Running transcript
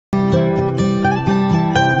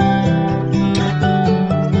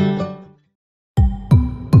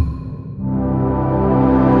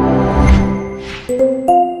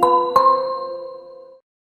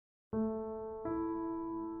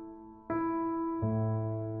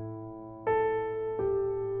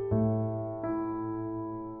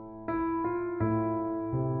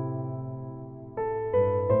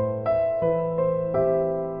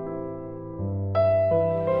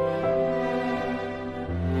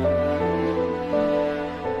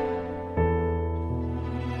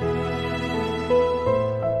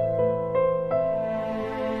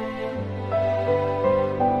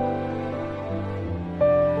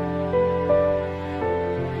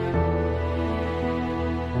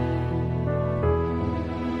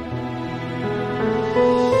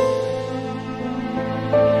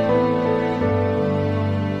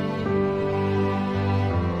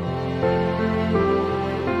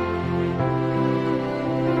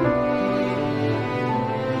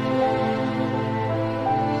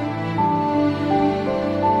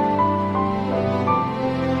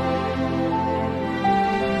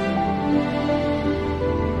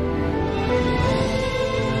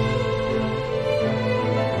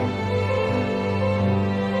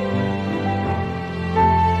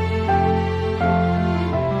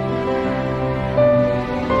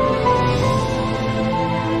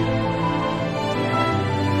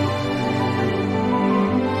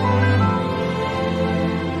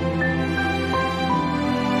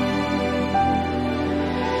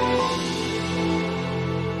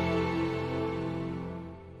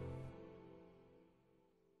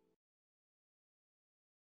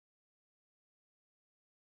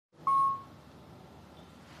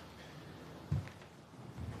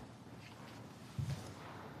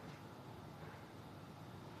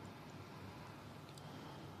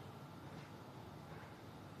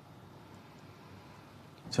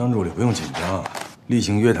江助理不用紧张，例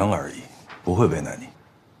行约谈而已，不会为难你。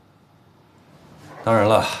当然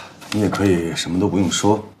了，你也可以什么都不用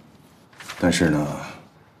说，但是呢，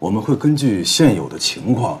我们会根据现有的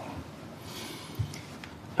情况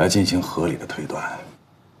来进行合理的推断。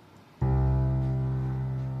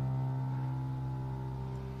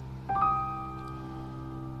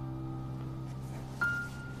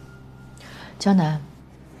江南，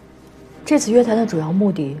这次约谈的主要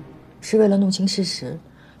目的是为了弄清事实，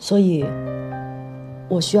所以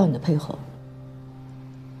我需要你的配合。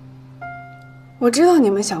我知道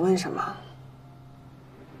你们想问什么。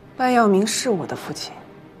万耀明是我的父亲，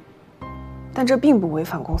但这并不违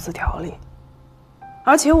反公司条例，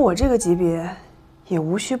而且我这个级别也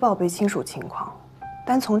无需报备亲属情况。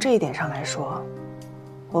单从这一点上来说，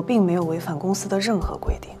我并没有违反公司的任何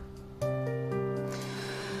规定。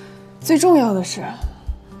最重要的是，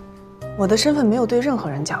我的身份没有对任何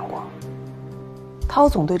人讲过。涛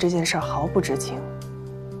总对这件事毫不知情，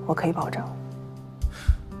我可以保证。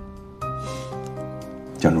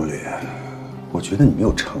江助理，我觉得你没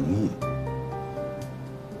有诚意，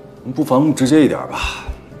不妨直接一点吧。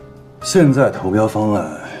现在投标方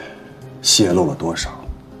案泄露了多少？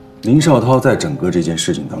林绍涛在整个这件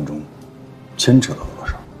事情当中牵扯到了多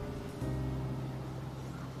少？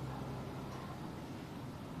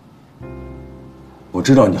我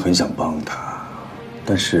知道你很想帮他，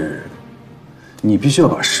但是你必须要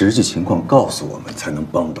把实际情况告诉我们，才能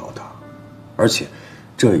帮到他，而且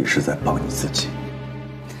这也是在帮你自己。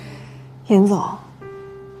严总，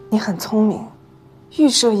你很聪明，预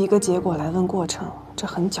设一个结果来问过程，这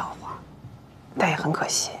很狡猾，但也很可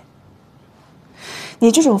惜。你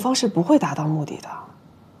这种方式不会达到目的的，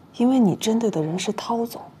因为你针对的人是涛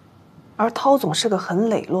总，而涛总是个很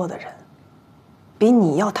磊落的人，比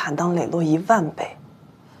你要坦荡磊落10000倍。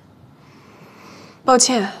抱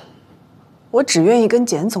歉，我只愿意跟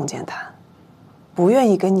简总监谈，不愿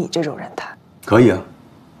意跟你这种人谈。可以啊，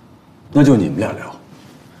那就你们俩聊，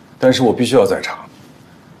但是我必须要在场。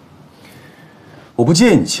我不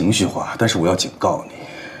介意你情绪化，但是我要警告你，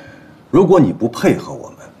如果你不配合我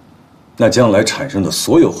们，那将来产生的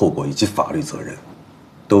所有后果以及法律责任，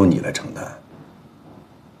都由你来承担。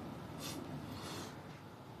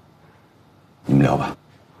你们聊吧。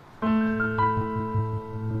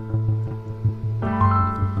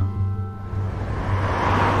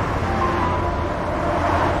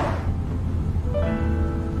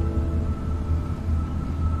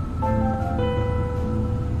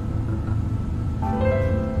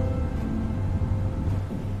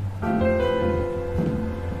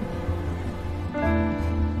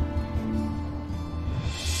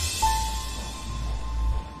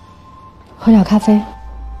喝点咖啡。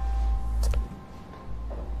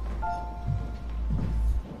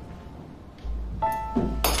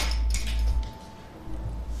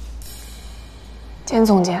简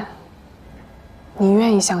总监，你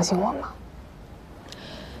愿意相信我吗？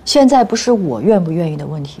现在不是我愿不愿意的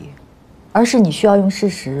问题，而是你需要用事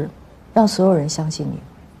实，让所有人相信你。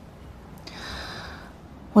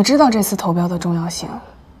我知道这次投标的重要性，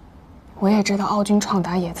我也知道奥军创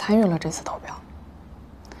达也参与了这次投标。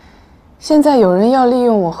现在有人要利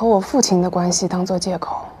用我和我父亲的关系当做借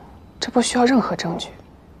口，这不需要任何证据，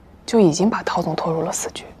就已经把陶总拖入了死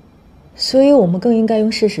局。所以我们更应该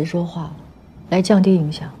用事实说话，来降低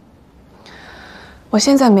影响。我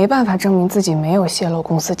现在没办法证明自己没有泄露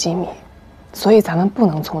公司机密，所以咱们不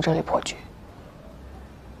能从这里破局。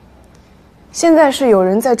现在是有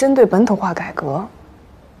人在针对本土化改革，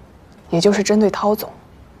也就是针对陶总，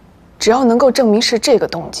只要能够证明是这个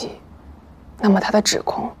动机，那么他的指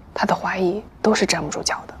控、他的怀疑都是站不住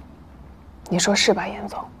脚的。你说是吧，严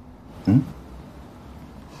总？嗯。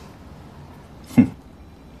哼，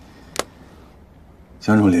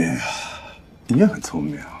江助理，你也很聪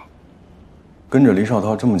明啊。跟着林绍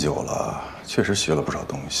涛这么久了，确实学了不少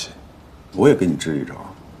东西。我也给你支一招，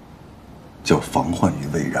叫防患于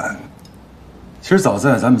未然。其实早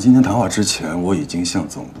在咱们今天谈话之前，我已经向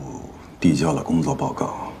总部递交了工作报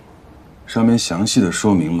告，上面详细的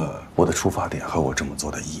说明了我的出发点和我这么做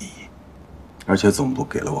的意义，而且总部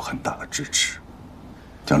给了我很大的支持。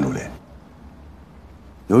江助理，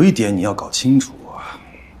有一点你要搞清楚啊，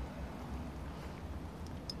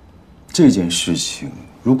这件事情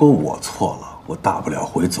如果我错了，我大不了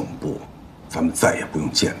回总部，咱们再也不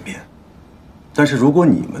用见面。但是如果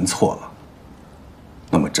你们错了，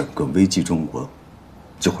那么整个VG中国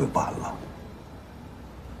就会完了，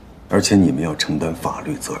而且你们要承担法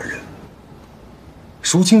律责任。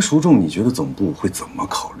孰轻孰重，你觉得总部会怎么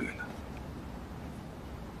考虑呢？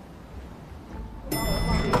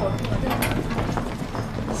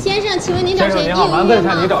先生，请问您找谁？先生您好，麻烦问一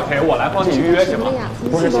下你找谁，我来帮你预约行吗？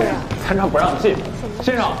不是，餐场不让进。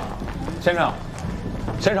先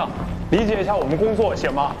生，理解一下我们工作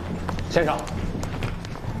行吗？先生，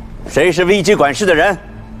谁是危机管事的人？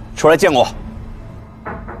出来见我。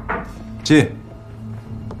进。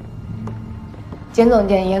简总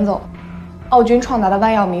监、严总，澳军创达的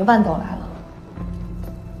万耀明万总来了。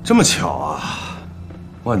这么巧啊，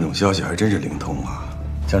万总消息还真是灵通啊。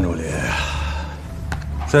江助理，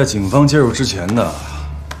在警方介入之前呢，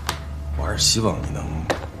我还是希望你能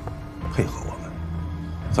配合我们，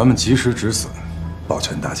咱们及时止损，保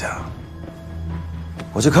全大家。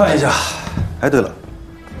我去看一下。哎，对了，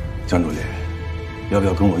江助理，要不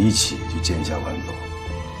要跟我一起去见一下万总？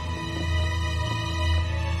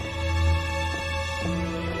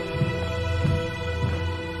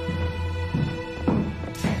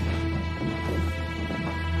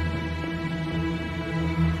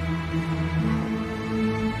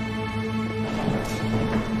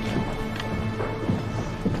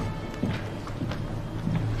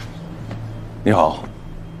你好，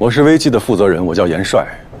我是危机的负责人，我叫严帅。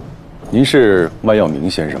您是万耀明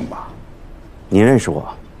先生吧？你认识我？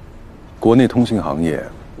国内通讯行业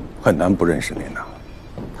很难不认识您呐。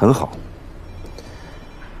很好，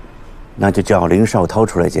那就叫林绍涛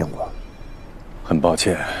出来见我。很抱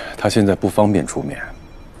歉，他现在不方便出面。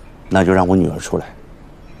那就让我女儿出来。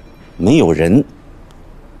没有人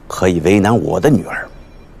可以为难我的女儿。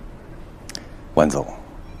万总，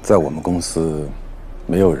在我们公司，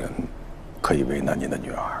没有人可以为难您的女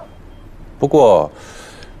儿。不过，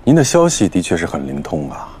您的消息的确是很灵通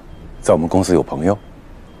啊，在我们公司有朋友。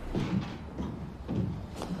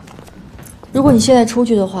如果你现在出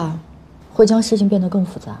去的话，会将事情变得更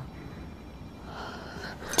复杂。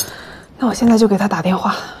那我现在就给他打电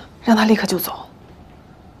话，让他立刻就走。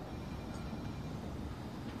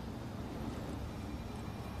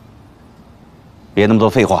别那么多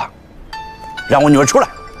废话，让我女儿出来。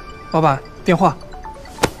老板，电话。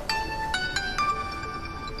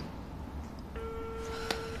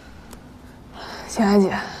简爱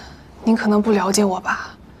姐，您可能不了解我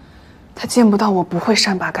吧？他见不到我不会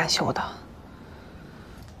善罢甘休的。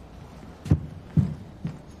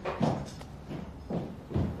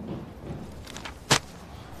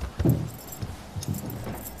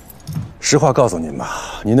实话告诉您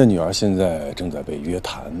吧，您的女儿现在正在被约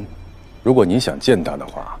谈，如果您想见她的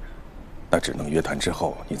话，那只能约谈之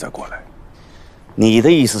后你再过来。你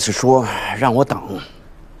的意思是说让我等？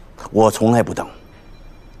我从来不等，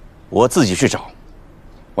我自己去找。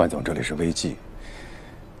万总，这里是危机，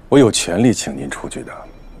我有权利请您出去的。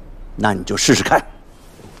那你就试试看。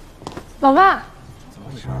老万，怎么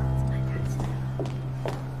回事？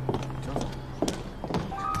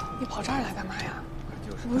你跑这儿来干嘛呀？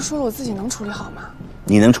我不是说了我自己能处理好吗？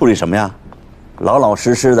你能处理什么呀？老老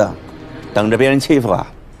实实的，等着别人欺负啊？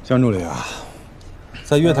江助理啊，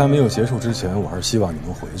在约谈没有结束之前，我还是希望你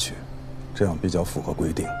能回去，这样比较符合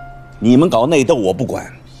规定。你们搞内斗我不管，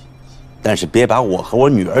但是别把我和我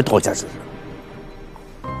女儿拖下水。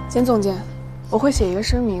简总监，我会写一个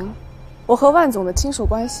声明，我和万总的亲属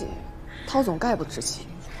关系，涛总概不知情，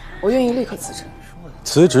我愿意立刻辞职。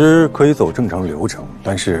辞职可以走正常流程，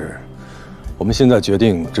但是我们现在决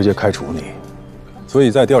定直接开除你，所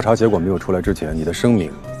以在调查结果没有出来之前，你的声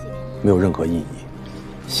明没有任何意义。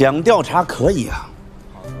想调查可以啊，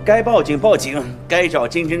该报警报警，该找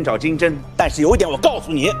金针找金针，但是有一点我告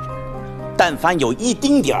诉你，但凡有一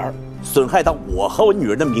丁点儿损害到我和我女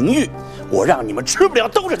儿的名誉，我让你们吃不了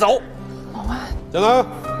兜着走。老万，江南，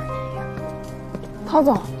涛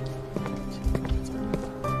总，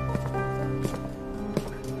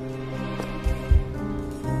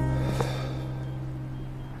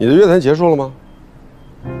你的约谈结束了吗？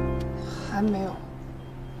还没有。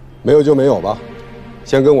没有就没有吧，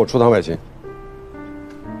先跟我出趟外勤。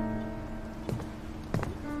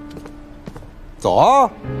走啊！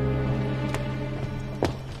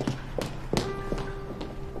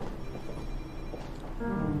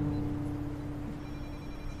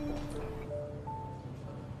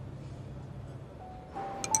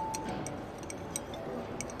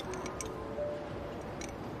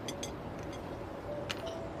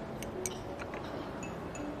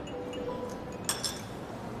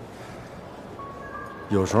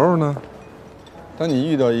有时候呢，当你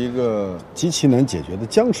遇到一个极其难解决的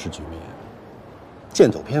僵持局面，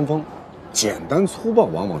剑走偏锋，简单粗暴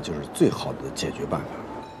往往就是最好的解决办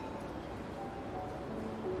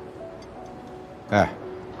法。哎，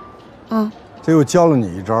这又教了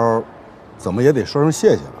你一招，怎么也得说声谢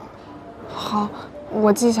谢吧？好，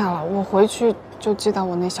我记下了，我回去就记到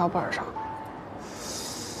我那小本上。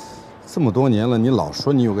这么多年了，你老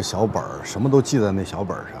说你有个小本儿，什么都记在那小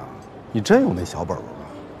本上，你真有那小本本吗？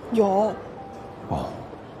有。哦，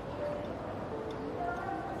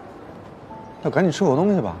那赶紧吃口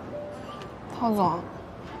东西吧。陶总，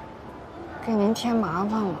给您添麻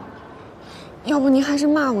烦了，要不您还是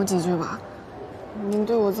骂我几句吧。您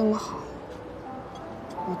对我这么好，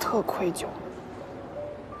我特愧疚。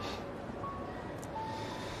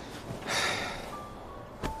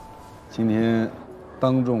今天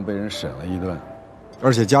当众被人审了一顿，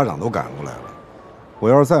而且家长都赶过来了。我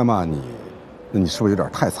要是再骂你，那你是不是有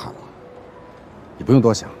点太惨了？你不用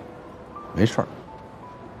多想，没事儿。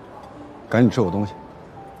赶紧吃口东西。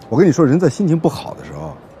我跟你说，人在心情不好的时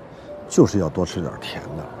候，就是要多吃点甜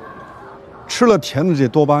的。吃了甜的，这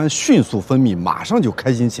多巴胺迅速分泌，马上就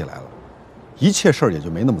开心起来了，一切事儿也就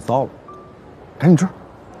没那么糟了。赶紧吃。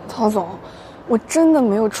陶总，我真的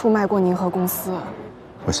没有出卖过您和公司。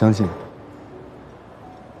我相信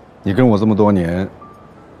你跟我这么多年，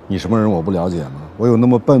你什么人我不了解吗？我有那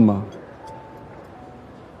么笨吗？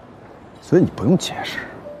所以你不用解释。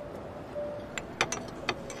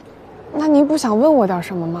那您不想问我点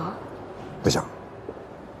什么吗？不想。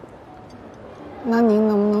那您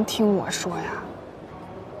能不能听我说呀？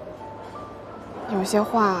有些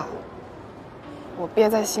话我憋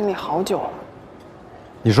在心里好久了。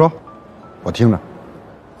你说，我听着。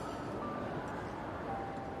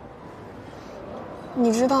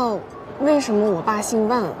你知道为什么我爸姓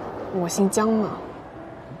万，我姓姜吗？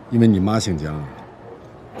因为你妈姓姜。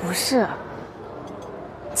不是。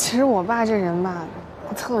其实我爸这人吧，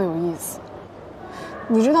他特有意思。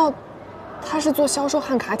你知道他是做销售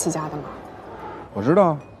汉卡起家的吗？我知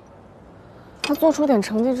道。他做出点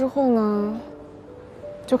成绩之后呢，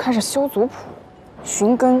就开始修族谱、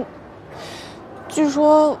寻根。据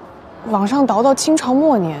说网上倒到清朝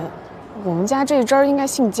末年，我们家这支儿应该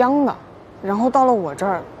姓姜的，然后到了我这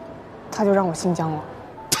儿，他就让我姓姜了。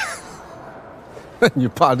你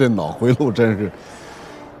爸这脑回路真是，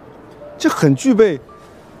这很具备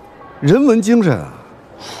人文精神啊。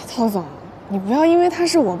陶总，你不要因为他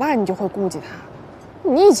是我爸，你就会顾忌他。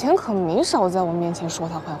你以前可没少在我面前说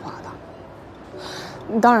他坏话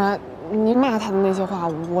的。当然，你骂他的那些话，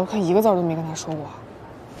我可一个字都没跟他说过。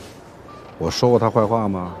我说过他坏话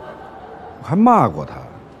吗？我还骂过他。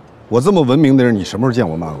我这么文明的人，你什么时候见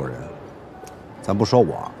我骂过人？咱不说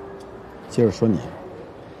我，接着说你。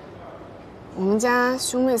我们家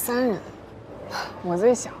兄妹3人，我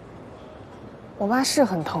最小。我爸是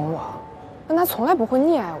很疼我，但他从来不会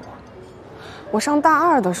溺爱我。我上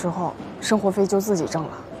大2的时候，生活费就自己挣了，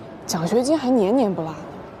奖学金还年年不落。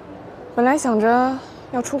本来想着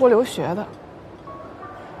要出国留学的，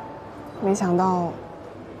没想到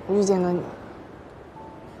遇见了你。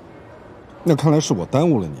那看来是我耽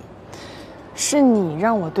误了你。是你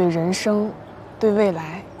让我对人生、对未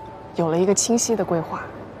来有了一个清晰的规划。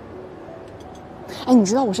哎，你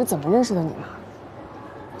知道我是怎么认识的你吗？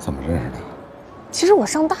怎么认识的？其实我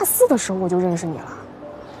上大4的时候我就认识你了。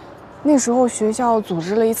那时候学校组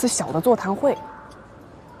织了一次小的座谈会，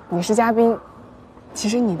你是嘉宾，其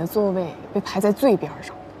实你的座位被排在最边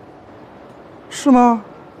上。是吗？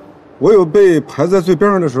我有被排在最边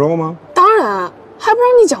上的时候吗？当然，还不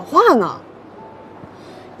让你讲话呢。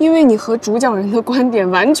因为你和主讲人的观点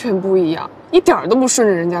完全不一样，一点都不顺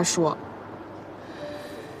着人家说。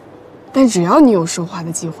但只要你有说话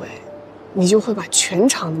的机会，你就会把全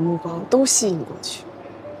场的目光都吸引过去，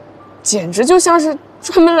简直就像是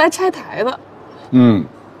专门来拆台的。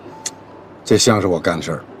这像是我干的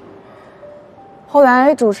事儿。后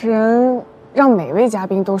来主持人让每位嘉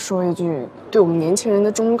宾都说一句对我们年轻人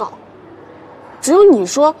的忠告，只有你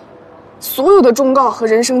说，所有的忠告和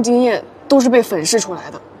人生经验都是被粉饰出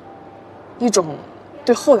来的，一种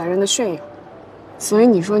对后来人的炫耀。所以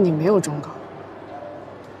你说你没有忠告，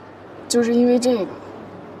就是因为这个，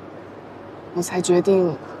我才决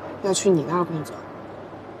定要去你那儿工作。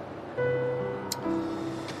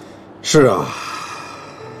是啊，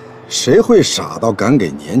谁会傻到敢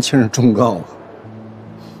给年轻人忠告啊？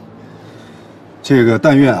这个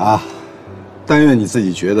但愿你自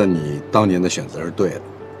己觉得你当年的选择是对的。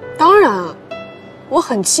当然，我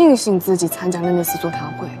很庆幸自己参加了那次座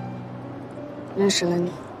谈会，认识了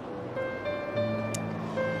你。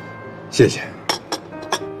谢谢。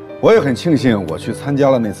我也很庆幸我去参加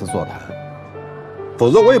了那次座谈，否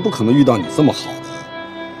则我也不可能遇到你这么好的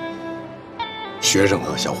学生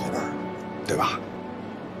和小伙伴，对吧？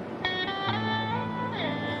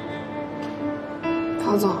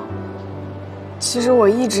陶总，其实我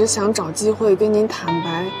一直想找机会跟您坦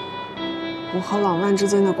白我和老万之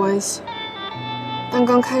间的关系，但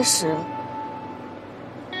刚开始，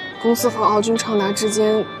公司和奥军畅达之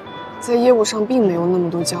间在业务上并没有那么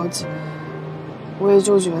多交集，我也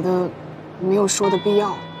就觉得没有说的必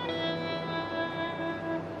要。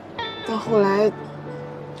后来，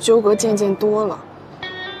纠葛渐渐多了，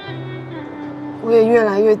我也越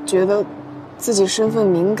来越觉得自己身份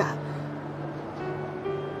敏感，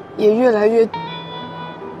也越来越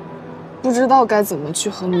不知道该怎么去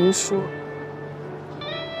和您说。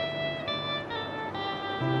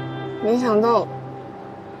没想到，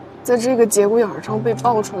在这个节骨眼上被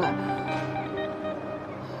爆出来，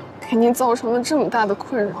给您造成了这么大的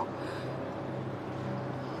困扰。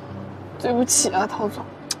对不起啊，陶总。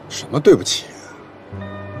什么对不起？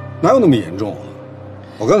哪有那么严重啊？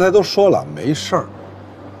我刚才都说了，没事儿。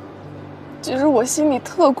其实我心里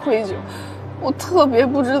特愧疚，我特别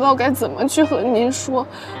不知道该怎么去和您说。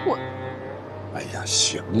哎呀，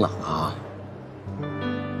行了啊！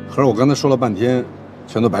可是我刚才说了半天，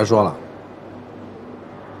全都白说了。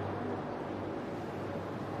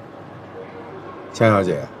江小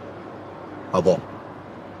姐，啊不，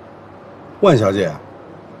万小姐，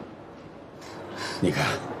你看，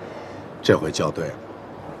这回叫对了。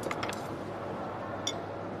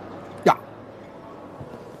呀，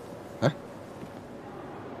哎，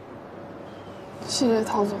谢谢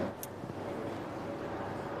陶总。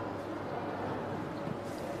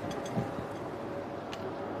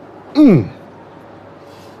嗯，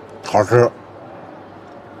好吃，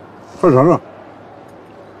快尝尝。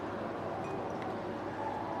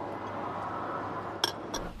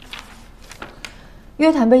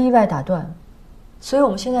约谈被意外打断，所以我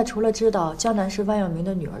们现在除了知道江南是万耀明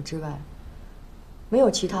的女儿之外，没有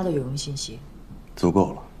其他的有用信息。足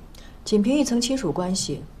够了。仅凭一层亲属关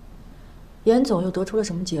系，严总又得出了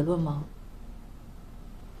什么结论吗？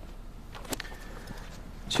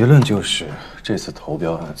结论就是这次投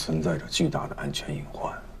标案存在着巨大的安全隐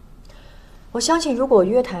患。我相信，如果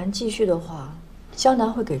约谈继续的话，江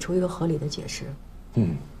南会给出一个合理的解释。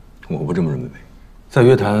我不这么认为。在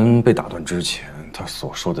约谈被打断之前，他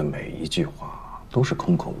所说的每一句话都是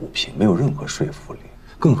空口无凭，没有任何说服力。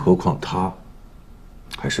更何况他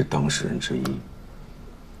还是当事人之一。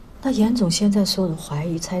那严总现在所有的怀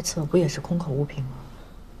疑、猜测，不也是空口无凭吗？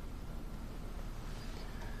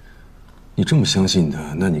你这么相信他，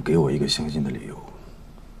那你给我一个相信的理由，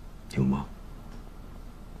有吗？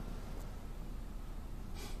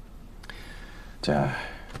佳，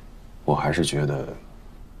我还是觉得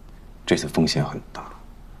这次风险很大，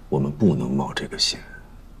我们不能冒这个险。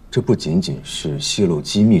这不仅仅是泄露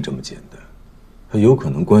机密这么简单，它有可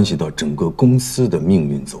能关系到整个公司的命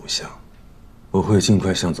运走向。我会尽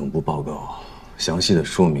快向总部报告，详细的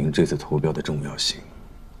说明这次投标的重要性。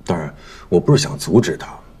当然，我不是想阻止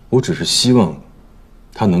他，我只是希望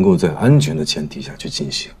他能够在安全的前提下去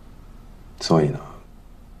进行。所以呢，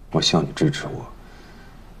我希望你支持我。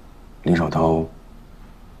林绍涛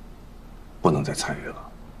不能再参与了。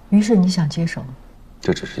于是你想接手？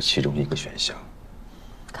这只是其中一个选项。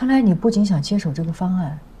看来你不仅想接手这个方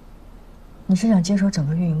案，你是想接手整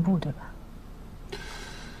个运营部，对吧？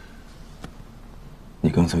你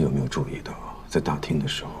刚才有没有注意到，在大厅的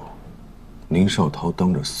时候，林绍涛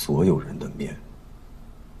当着所有人的面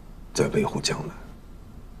在维护江南？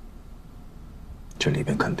这里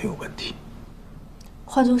边肯定有问题。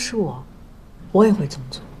换作是我也会这么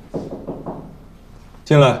做。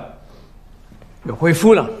进来。有恢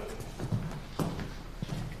复了。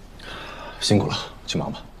辛苦了，去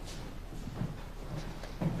忙吧。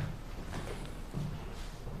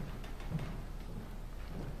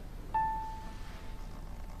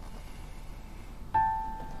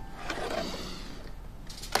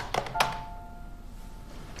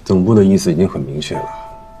总部的意思已经很明确了，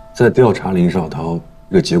在调查林绍涛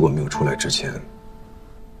这个结果没有出来之前，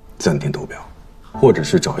暂停投标，或者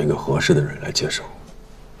是找一个合适的人来接手，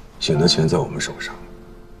选择权在我们手上。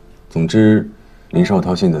总之，林绍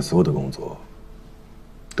涛现在所有的工作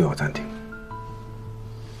都要暂停。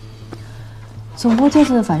总部这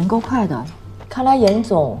次的反应够快的，看来严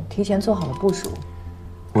总提前做好了部署。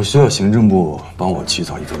我需要行政部帮我起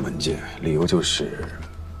草一份文件，理由就是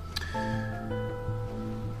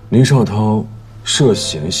林绍涛涉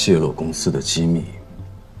嫌泄露公司的机密，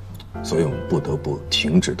所以我们不得不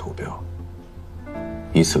停止投标，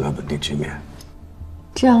以此来稳定局面。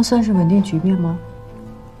这样算是稳定局面吗？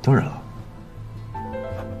当然了。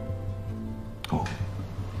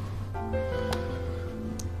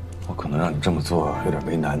我可能让你这么做有点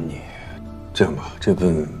为难你。这样吧，这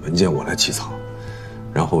份文件我来起草，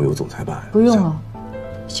然后由总裁办。不用了，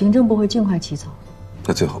行政部会尽快起草。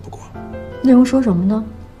那最好不过了。内容说什么呢？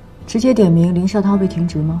直接点名林绍涛被停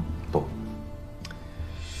职吗？不，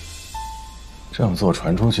这样做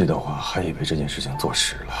传出去的话，还以为这件事情坐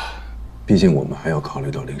实了。毕竟我们还要考虑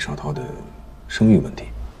到林绍涛的声誉问题，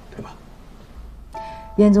对吧？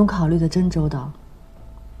严总考虑的真周到。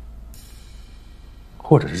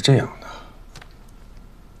或者是这样的，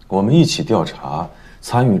我们一起调查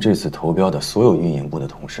参与这次投标的所有运营部的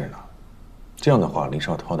同事呢。这样的话，林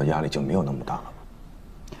绍涛的压力就没有那么大了。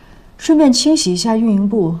顺便清洗一下运营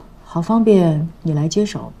部，好方便你来接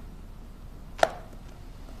手。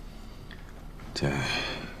姐，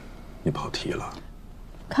你跑题了。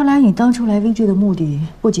看来你当初来 VG 的目的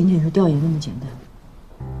不仅仅是调研那么简单。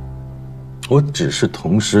我只是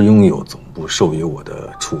同时拥有总部授予我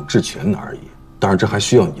的处置权而已，当然这还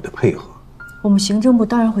需要你的配合。我们行政部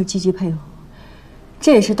当然会积极配合，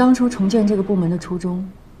这也是当初重建这个部门的初衷。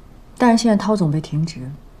但是现在涛总被停职，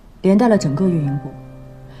连带了整个运营部。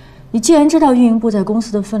你既然知道运营部在公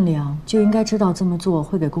司的分量，就应该知道这么做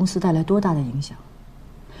会给公司带来多大的影响。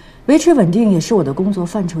维持稳定也是我的工作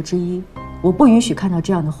范畴之一，我不允许看到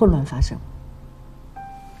这样的混乱发生。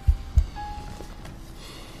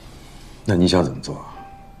那你想怎么做？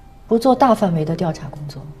不做大范围的调查工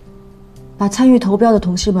作，把参与投标的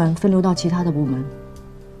同事们分流到其他的部门。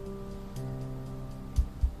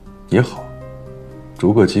也好，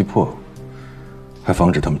逐个击破，还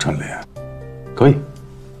防止他们串联。可以，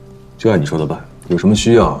就按你说的办。有什么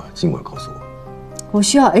需要尽管告诉我。我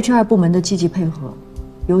需要 HR 部门的积极配合，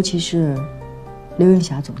尤其是刘映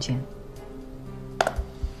霞总监。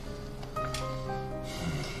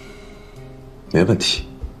没问题。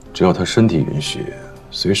只要他身体允许，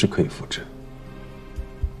随时可以复制。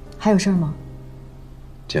还有事儿吗？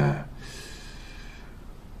简爱，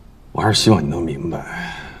我还是希望你能明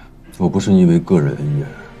白，我不是因为个人恩怨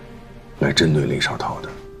来针对林绍涛的。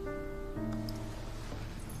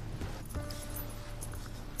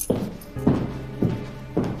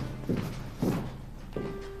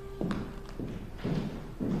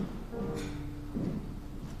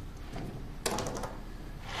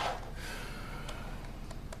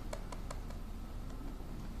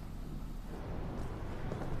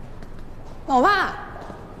老爸，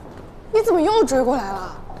你怎么又追过来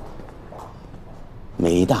了？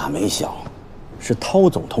没大没小，是涛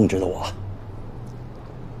总通知的我。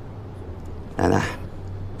奶奶，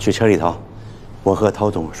去车里头，我和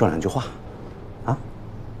涛总说两句话。啊？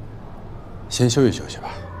先休息休息吧。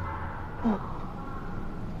嗯。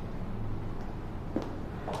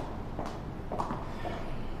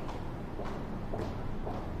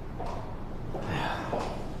哎呀，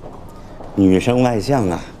女生外向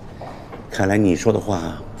啊。看来你说的话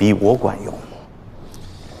比我管用。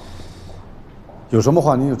有什么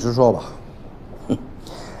话你就直说吧。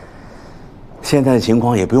现在的情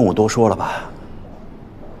况也不用我多说了吧。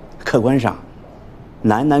客观上，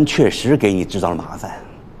楠楠确实给你制造了麻烦，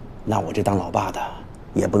那我这当老爸的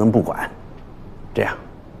也不能不管。这样，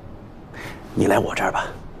你来我这儿吧，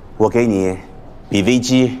我给你比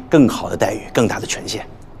VG更好的待遇，更大的权限。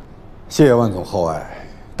谢谢万总厚爱，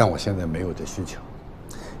但我现在没有这需求。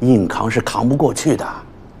硬扛是扛不过去的，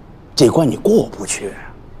这关你过不去。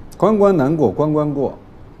关关难过关关过，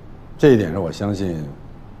这一点上我相信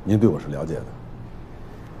您对我是了解的。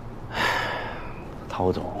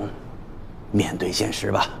陶总，面对现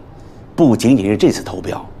实吧，不仅仅是这次投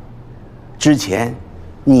标，之前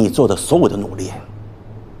你做的所有的努力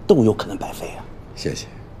都有可能白费啊。谢谢，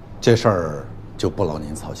这事儿就不劳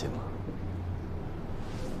您操心了。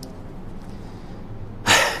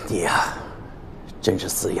哎，你呀，真是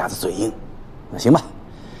死鸭子嘴硬。那行吧，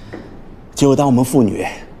就当我们父女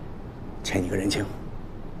欠你个人情。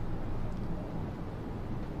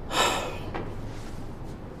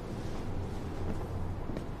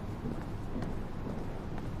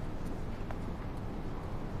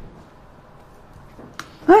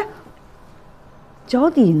哎，脚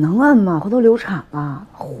底能按吗？回头流产了，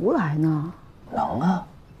胡来呢？能啊，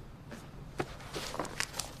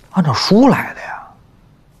按照书来的呀。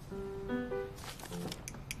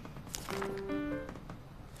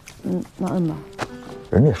那摁吧。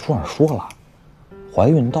人家书上说了，怀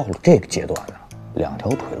孕到了这个阶段呢，两条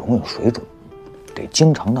腿容易有水肿，得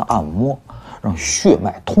经常的按摩，让血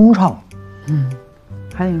脉通畅。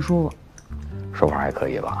还挺舒服。是不是还可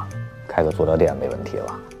以吧？开个足疗店没问题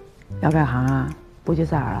了。要改行啊？不去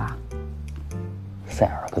塞尔了？塞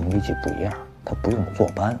尔跟VG不一样，他不用坐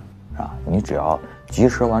班啊，你只要及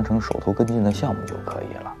时完成手头跟进的项目就可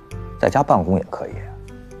以了，在家办公也可以。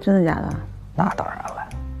真的假的？那当然了。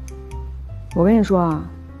我跟你说啊，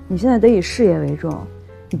你现在得以事业为重，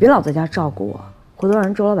你别老在家照顾我，回头让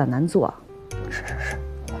人周老板难做。是，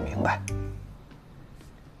我明白。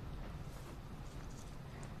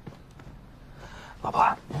老婆，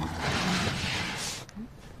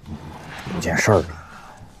有件事儿呢，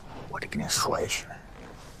我得跟你说一声。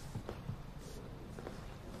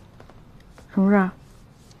什么事儿？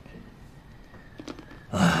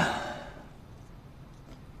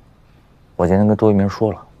我今天跟周一鸣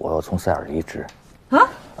说了，我要从塞尔离职。啊？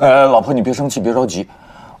老婆，你别生气，别着急。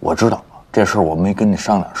我知道这事儿我没跟你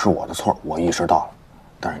商量，是我的错，我意识到了。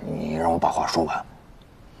但是你让我把话说完。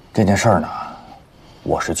这件事儿呢，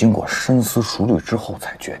我是经过深思熟虑之后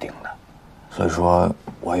才决定的，所以说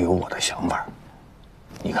我也有我的想法。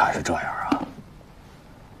你看是这样啊，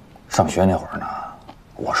上学那会儿呢，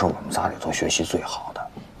我是我们仨里头学习最好的，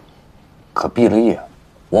可毕了业，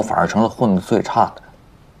我反而成了混得最差的。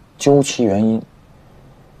究其原因，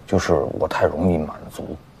就是我太容易满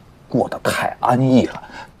足，过得太安逸了，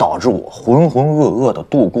导致我浑浑噩噩地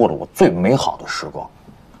度过了我最美好的时光。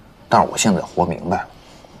但是我现在活明白了，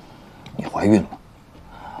你怀孕了，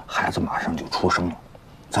孩子马上就出生了，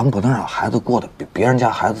咱们不能让孩子过得比别人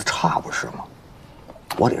家孩子差，不是吗？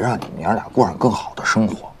我得让你们娘俩过上更好的生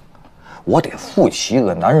活，我得负起一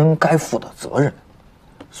个男人该负的责任。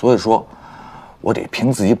所以说，我得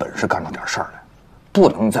凭自己本事干出点事儿来，不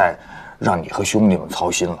能再让你和兄弟们操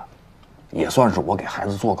心了，也算是我给孩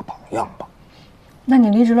子做个榜样吧。那你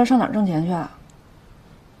离职了，上哪儿挣钱去啊？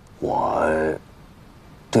我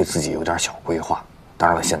对自己有点小规划，当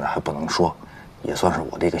然了，现在还不能说，也算是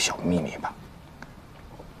我的一个小秘密吧。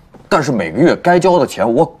但是每个月该交的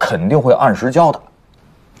钱，我肯定会按时交的。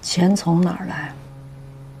钱从哪儿来？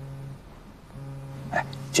哎，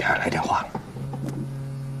接下来电话了。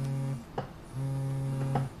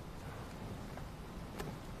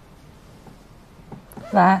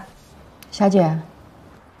喂，霞姐。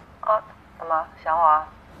啊，怎么想我啊？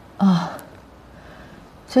啊，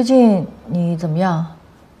最近你怎么样？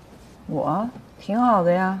我挺好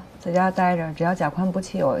的呀，在家待着，只要贾宽不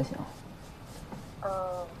气我就行。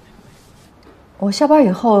我下班以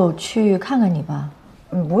后去看看你吧。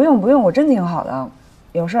不用不用，我真挺好的。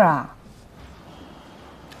有事啊？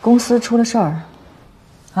公司出了事儿。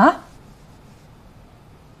啊？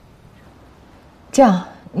这样，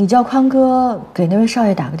你叫宽哥给那位少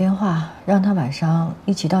爷打个电话，让他晚上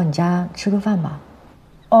一起到你家吃个饭吧。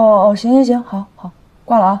哦，行，好，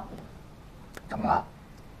挂了啊。怎么了？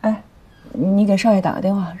哎，你给少爷打个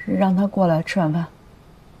电话，让他过来吃晚饭。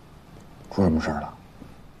出什么事了？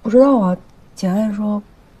不知道啊，简爱说，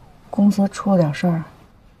公司出了点事儿。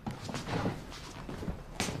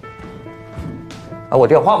哎，我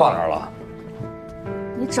电话放哪儿了？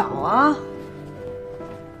你找啊。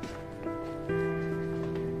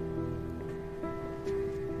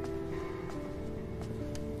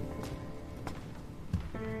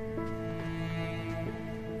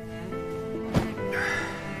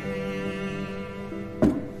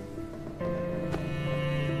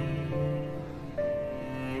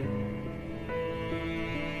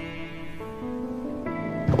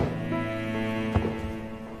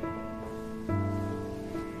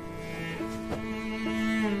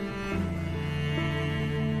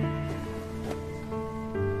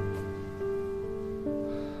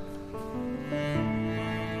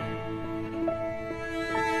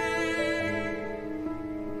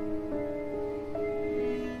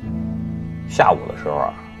下午的时候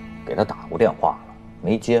啊，给他打过电话了，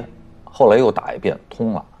没接，后来又打一遍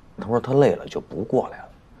通了，他说他累了就不过来了，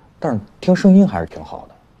但是听声音还是挺好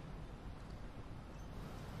的。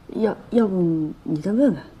要不你再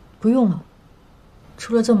问问？不用了，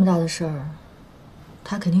出了这么大的事儿，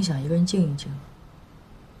他肯定想一个人静一静。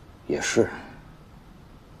也是，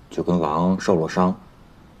就跟狼受了伤，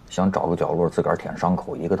想找个角落自个儿舔伤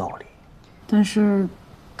口一个道理。但是，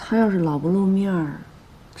他要是老不露面儿，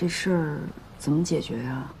这事儿怎么解决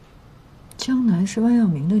啊？江南是万耀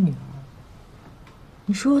明的女儿，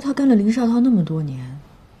你说她跟了林绍涛那么多年，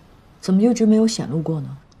怎么一直没有显露过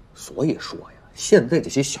呢？所以说呀，现在这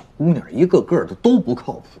些小姑娘一个个的都不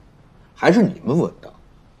靠谱，还是你们稳当。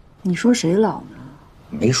你说谁老呢？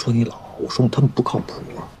没说你老，我说他们不靠谱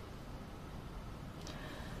啊。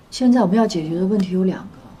现在我们要解决的问题有2个，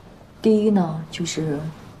第一呢就是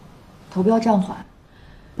投标暂缓。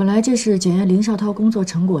本来这是检验林绍涛工作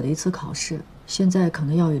成果的一次考试，现在可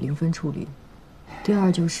能要以0分处理。第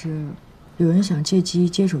二就是有人想借机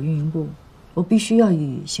接手运营部，我必须要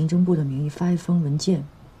以行政部的名义发一封文件，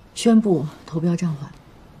宣布投标暂缓。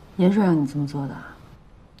严帅让你这么做的？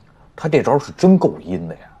他这招是真够阴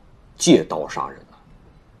的呀，借刀杀人呐，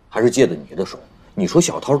还是借的你的手。你说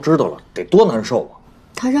小涛知道了得多难受啊！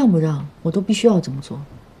他让不让，我都必须要这么做。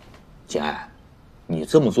简爱，你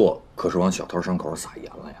这么做可是往小涛伤口上撒盐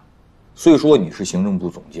了呀。虽说你是行政部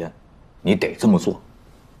总监，你得这么做，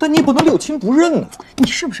但你不能六亲不认呢。你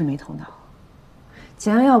是不是没头脑？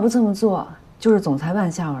简爱要不这么做，就是总裁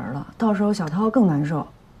办下文了，到时候小涛更难受。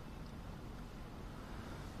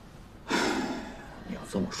你要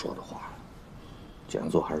这么说的话，简爱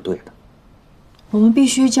做还是对的。我们必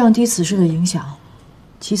须降低此事的影响。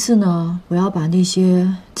其次呢，我要把那些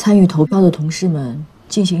参与投标的同事们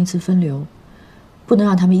进行一次分流，不能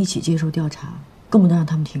让他们一起接受调查，更不能让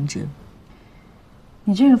他们停职。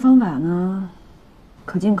你这个方法呢，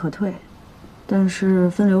可进可退，但是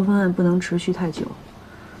分流方案不能持续太久，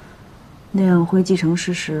那样会既成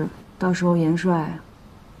事实，到时候元帅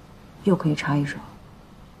又可以插一手。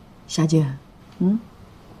霞姐，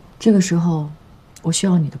这个时候我需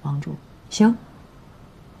要你的帮助。行，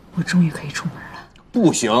我终于可以出门了。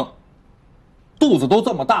不行，肚子都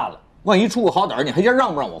这么大了，万一出个好歹，你还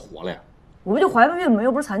让不让我活了呀？我不就怀个孕吗？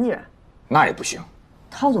又不是残疾人。那也不行。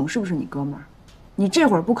涛总是不是你哥们儿？你这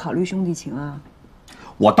会儿不考虑兄弟情啊？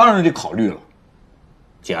我当然得考虑了。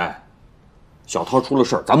姐爱，小涛出了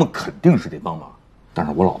事儿，咱们肯定是得帮忙。但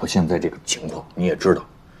是我老婆现在这个情况你也知道，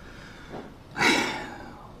哎，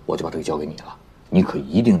我就把这个交给你了，你可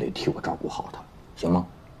一定得替我照顾好她，行吗？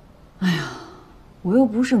哎呀，我又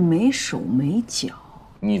不是没手没脚。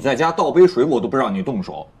你在家倒杯水，我都不让你动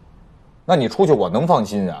手，那你出去我能放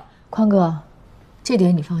心啊？宽哥，这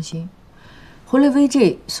点你放心。回来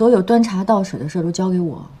VG 所有端茶倒水的事都交给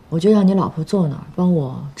我，我就让你老婆坐那儿帮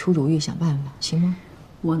我出主意想办法，行吗？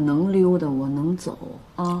我能溜达，我能走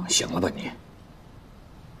啊。行了吧你，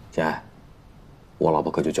姐爱，我老婆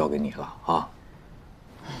可就交给你了啊。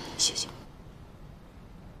谢谢。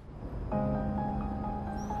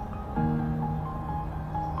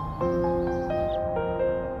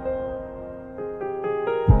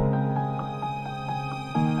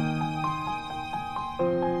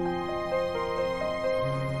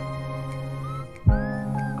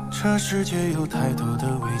这世界有太多的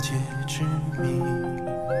未解之谜，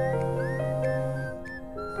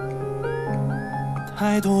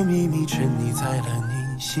太多秘密沉溺在了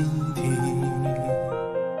你心底，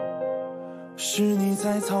是你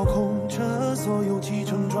在操控着所有起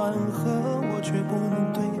承转合，我却不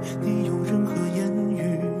能对你有任何言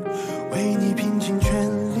语，为你拼尽全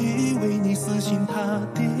力，为你死心塌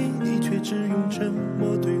地，你却只用沉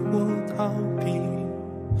默对我逃避。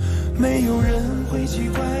没有人会奇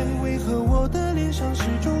怪为何我的脸上始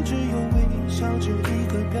终只有微笑这一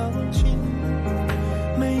个表情，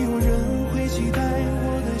没有人会期待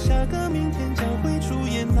我的下个明天将会出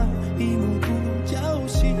演那一幕独角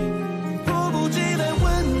戏，迫不及待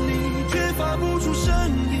问你却发不出声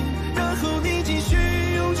音，然后你继续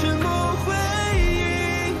用沉默回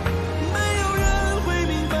应，没有人会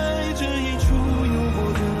明白这一出幽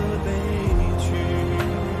默的悲剧。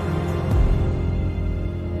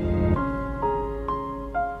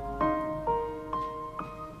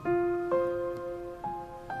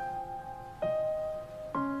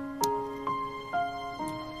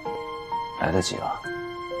来得及了，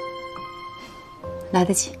来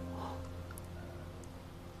得及。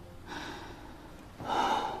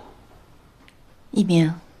一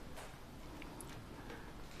鸣，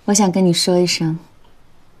我想跟你说一声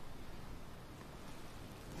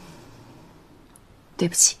对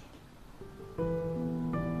不起。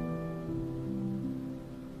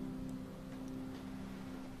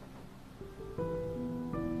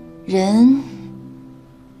人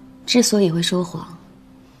之所以会说谎，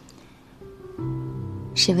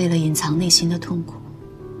是为了隐藏内心的痛苦。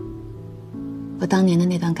我当年的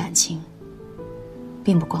那段感情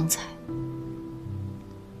并不光彩，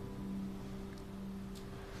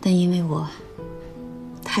但因为我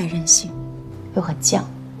太任性又很犟，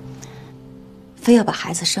非要把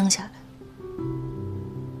孩子生下来，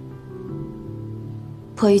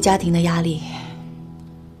迫于家庭的压力，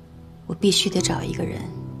我必须得找一个人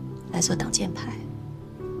来做挡箭牌。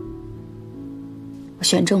我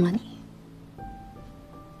选中了你，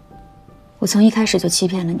我从一开始就欺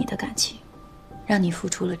骗了你的感情，让你付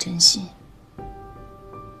出了真心。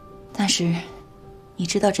但是你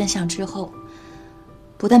知道真相之后，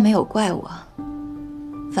不但没有怪我，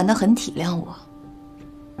反倒很体谅我。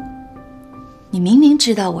你明明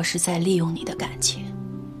知道我是在利用你的感情，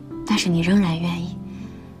但是你仍然愿意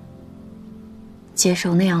接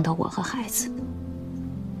受那样的我和孩子，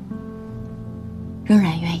仍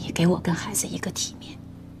然愿意给我跟孩子一个体面。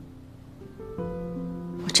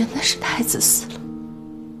我真的是太自私了。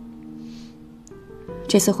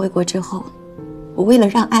这次回国之后，我为了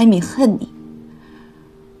让艾米恨你，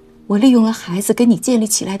我利用了孩子跟你建立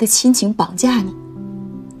起来的亲情绑架你。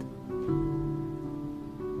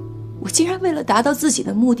我竟然为了达到自己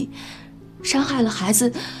的目的，伤害了孩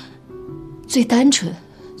子最单纯、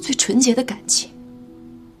最纯洁的感情。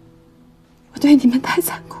我对你们太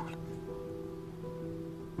残酷了。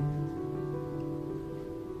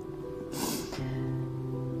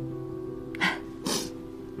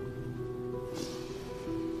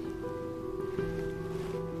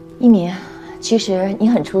一鸣，其实你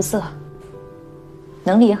很出色，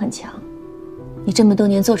能力也很强。你这么多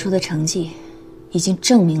年做出的成绩，已经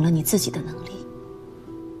证明了你自己的能力。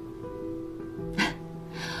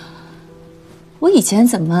我以前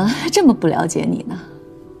怎么这么不了解你呢？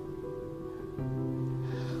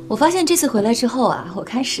我发现这次回来之后啊，我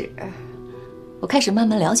开始慢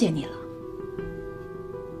慢了解你了。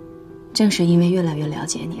正是因为越来越了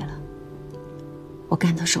解你了，我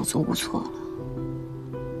感到手足无措了。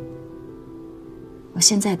我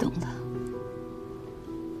现在懂了，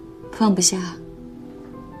放不下，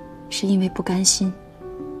是因为不甘心，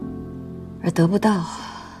而得不到，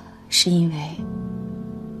是因为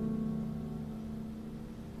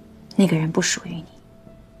那个人不属于你。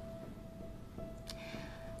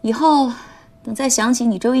以后等再想起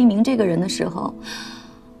你周一鸣这个人的时候，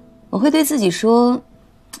我会对自己说：“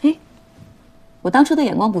哎，我当初的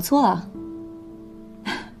眼光不错啊，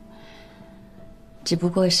只不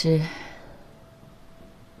过是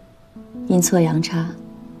阴错阳差，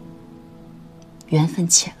缘分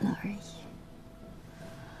浅了而已。”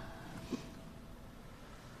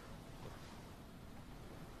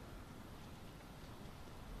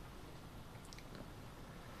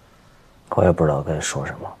我也不知道该说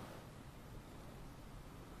什么。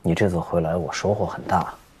你这次回来，我收获很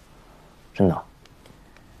大，真的。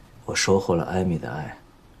我收获了艾米的爱，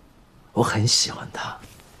我很喜欢她，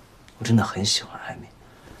我真的很喜欢艾米。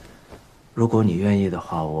如果你愿意的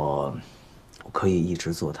话，我可以一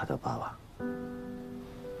直做她的爸爸，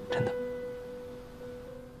真的。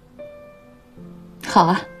好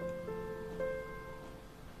啊。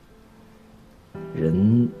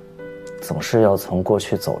人总是要从过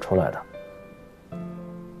去走出来的。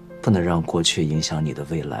不能让过去影响你的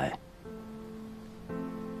未来。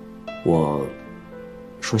我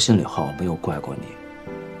说心里话，我没有怪过你，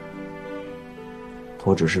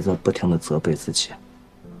我只是在不停地责备自己。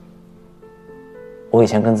我以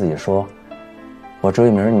前跟自己说，我周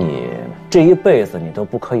一鸣，你这一辈子你都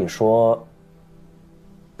不可以说，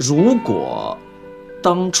如果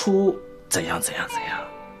当初怎样怎样怎样，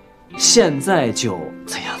现在就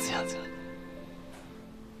怎样怎样怎样。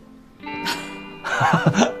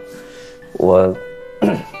我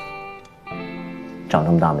长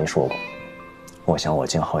这么大没说过，我想我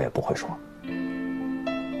今后也不会说。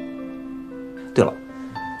对了，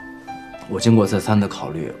我经过再三的考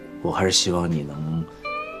虑，我还是希望你能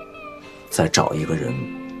再找一个人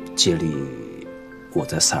接力我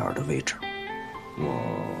在塞尔的位置。我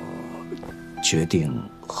决定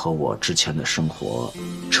和我之前的生活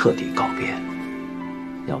彻底告别，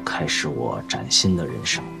要开始我崭新的人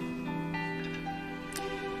生。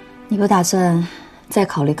你不打算再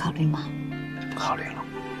考虑考虑吗？考虑了。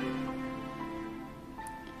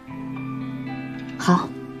好，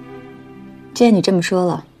既然你这么说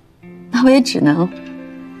了，那我也只能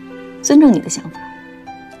尊重你的想法。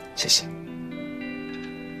谢谢。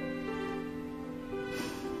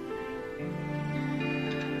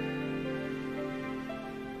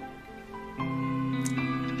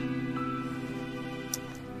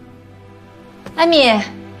艾米，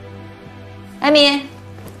艾米。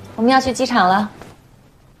我们要去机场了，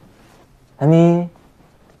艾米。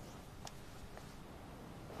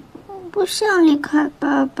我不想离开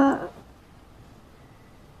爸爸。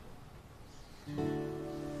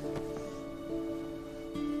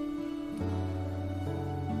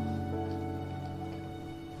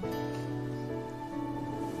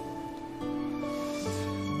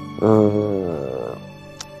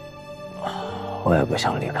我也不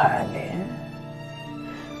想离开艾米。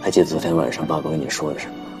还记得昨天晚上爸爸跟你说的什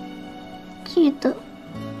么？记得，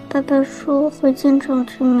爸爸说会经常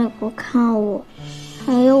去美国看我，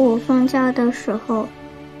还有我放假的时候，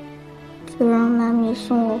就让妈咪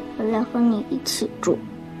送我回来和你一起住。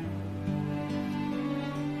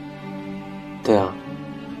对啊，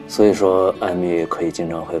所以说艾米可以经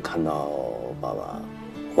常会看到爸爸，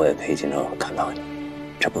我也可以经常会看到你，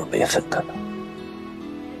这不是没分开吗？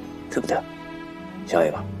对不对？笑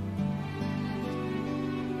一个。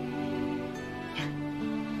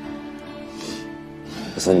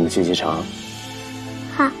送你们去机场。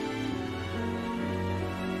好。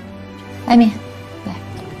艾米，来。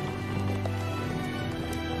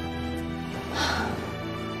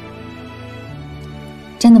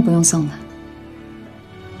真的不用送了，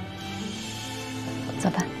走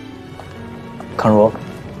吧。康茹。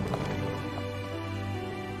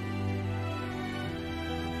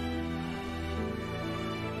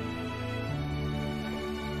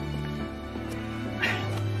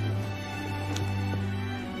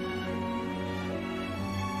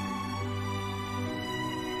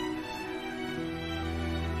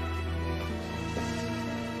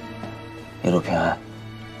一路平安，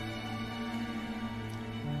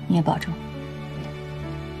你也保重。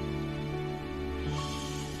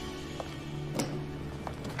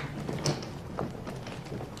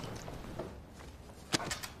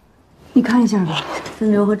你看一下吧，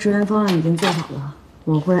分流和支援方案已经做好了，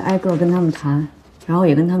我会挨个跟他们谈，然后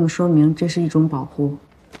也跟他们说明这是一种保护。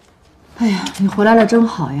哎呀，你回来了真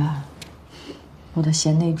好呀，我的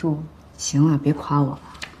贤内助。行了，别夸我了，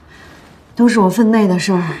都是我分内的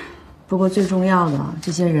事儿。不过最重要的，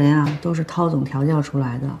这些人啊，都是涛总调教出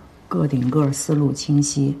来的，个顶个，思路清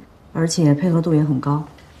晰，而且配合度也很高。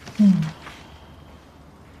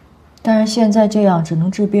但是现在这样只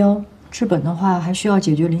能治标，治本的话还需要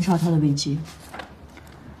解决林绍涛的危机。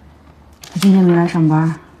他今天没来上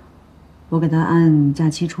班，我给他按假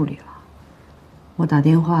期处理了。我打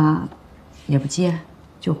电话也不接，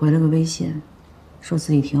就回了个微信，说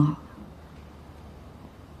自己挺好的。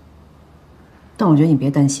但我觉得你别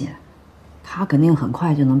担心，他肯定很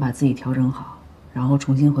快就能把自己调整好，然后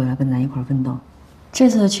重新回来跟咱一块奋斗。这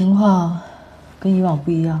次的情况跟以往不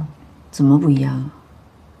一样。怎么不一样？